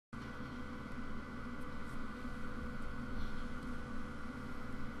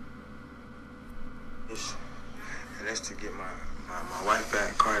that's to get my wife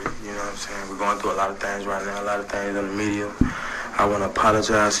back, Cardi. You know what I'm saying? We're going through a lot of things right now, a lot of things in the media. I want to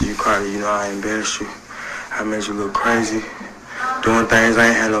apologize to you, Cardi. You know I embarrassed you. I made you look crazy, doing things I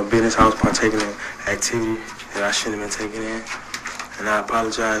ain't had no business. I was partaking in activity that I shouldn't have been taking in. And I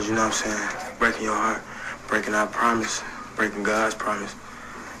apologize, you know what I'm saying, breaking your heart, breaking our promise, breaking God's promise,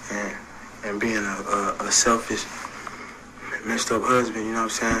 and being a selfish, messed up husband, you know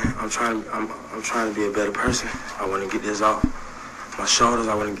what I'm saying? I'm trying to be a better person. I want to get this off my shoulders.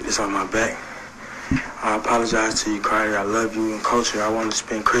 I want to get this off my back. I apologize to you, Cardi. I love you and culture. I want to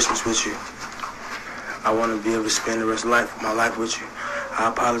spend Christmas with you. I want to be able to spend the rest of my life with you. I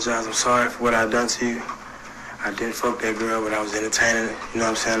apologize. I'm sorry for what I've done to you. I didn't fuck that girl, but I was entertaining it. You know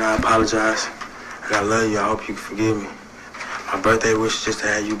what I'm saying? I apologize. And I love you. I hope you can forgive me. My birthday wish is just to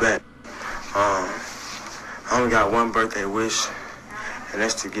have you back. I only got one birthday wish, and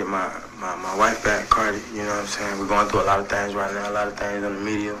that's to get my wife back, Cardi. You know what I'm saying? We're going through a lot of things right now, a lot of things in the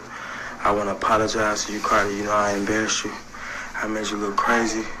media. I want to apologize to you, Cardi. You know I embarrassed you. I made you look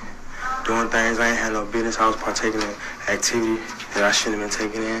crazy, doing things I ain't had no business. I was partaking in activity that I shouldn't have been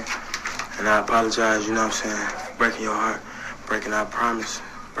taking in. And I apologize, you know what I'm saying, breaking your heart, breaking our promise,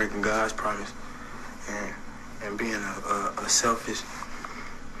 breaking God's promise, and being a selfish,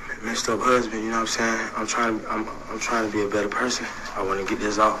 messed up husband, you know what I'm saying? I'm trying to be a better person. I want to get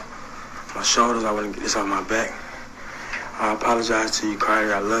this off my shoulders. I want to get this off my back. I apologize to you,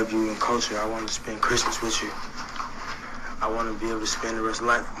 Cardi. I love you and culture. I want to spend Christmas with you. I want to be able to spend the rest of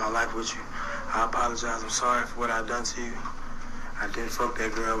my life with you. I apologize. I'm sorry for what I've done to you. I didn't fuck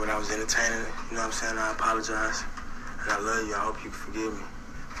that girl, but I was entertaining it. You know what I'm saying? I apologize. And I love you. I hope you can forgive me.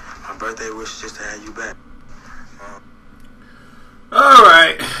 My birthday wish is just to have you back. All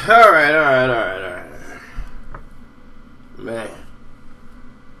right. Man.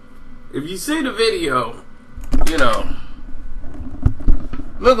 If you see the video, you know,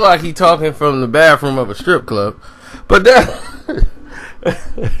 look like he talking from the bathroom of a strip club. But that...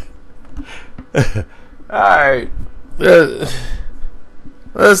 All right.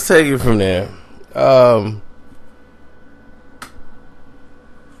 Let's take it from there.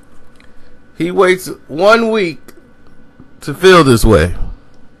 He waits 1 week to feel this way.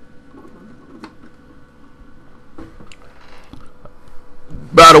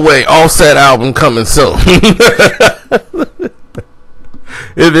 By the way, Offset album coming soon.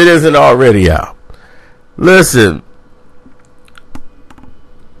 If it isn't already out. Listen.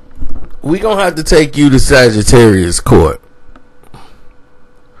 We gonna have to take you to Sagittarius court.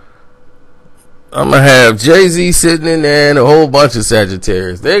 I'm gonna have Jay-Z sitting in there and a whole bunch of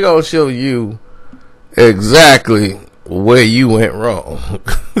Sagittarius. They're gonna show you exactly where you went wrong.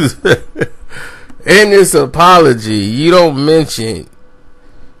 In this apology, you don't mention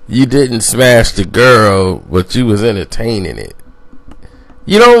you didn't smash the girl, but you was entertaining it.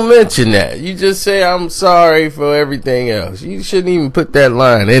 You don't mention that. You just say, I'm sorry for everything else. You shouldn't even put that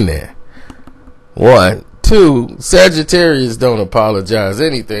line in there. 1. 2, Sagittarius don't apologize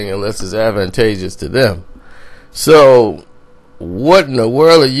anything unless it's advantageous to them. So, what in the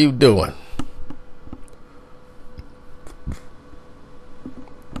world are you doing?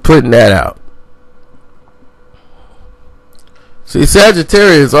 Putting that out. See,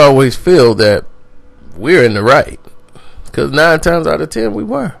 Sagittarius always feel that we're in the right. Because 9 times out of 10 we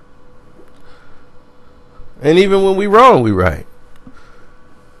were. And even when we wrong, we right.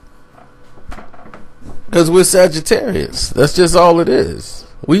 Because we're Sagittarius. That's just all it is.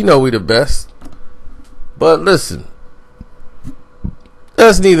 We know we the best. But listen.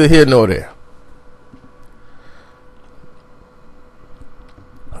 That's neither here nor there.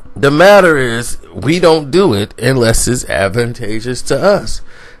 The matter is, we don't do it unless it's advantageous to us.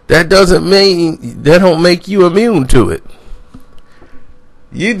 That doesn't mean, that don't make you immune to it.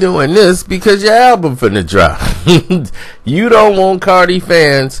 You doing this because your album finna drop. You don't want Cardi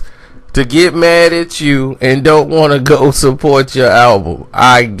fans to get mad at you and don't want to go support your album.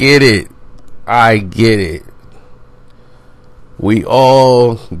 I get it. We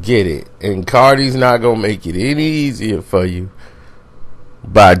all get it. And Cardi's not going to make it any easier for you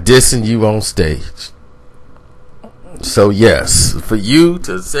by dissing you on stage. So yes, for you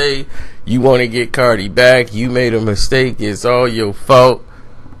to say you want to get Cardi back, you made a mistake, it's all your fault.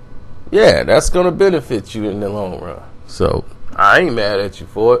 Yeah, that's going to benefit you in the long run. So I ain't mad at you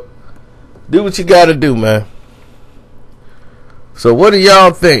for it. Do what you gotta do, man. So what do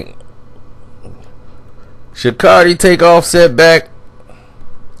y'all think? Should Cardi take Offset back?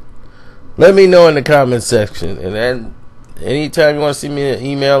 Let me know in the comment section. And then anytime you want to see me an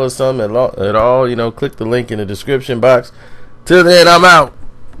email or something at all, you know, click the link in the description box. Till then, I'm out.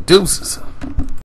 Deuces.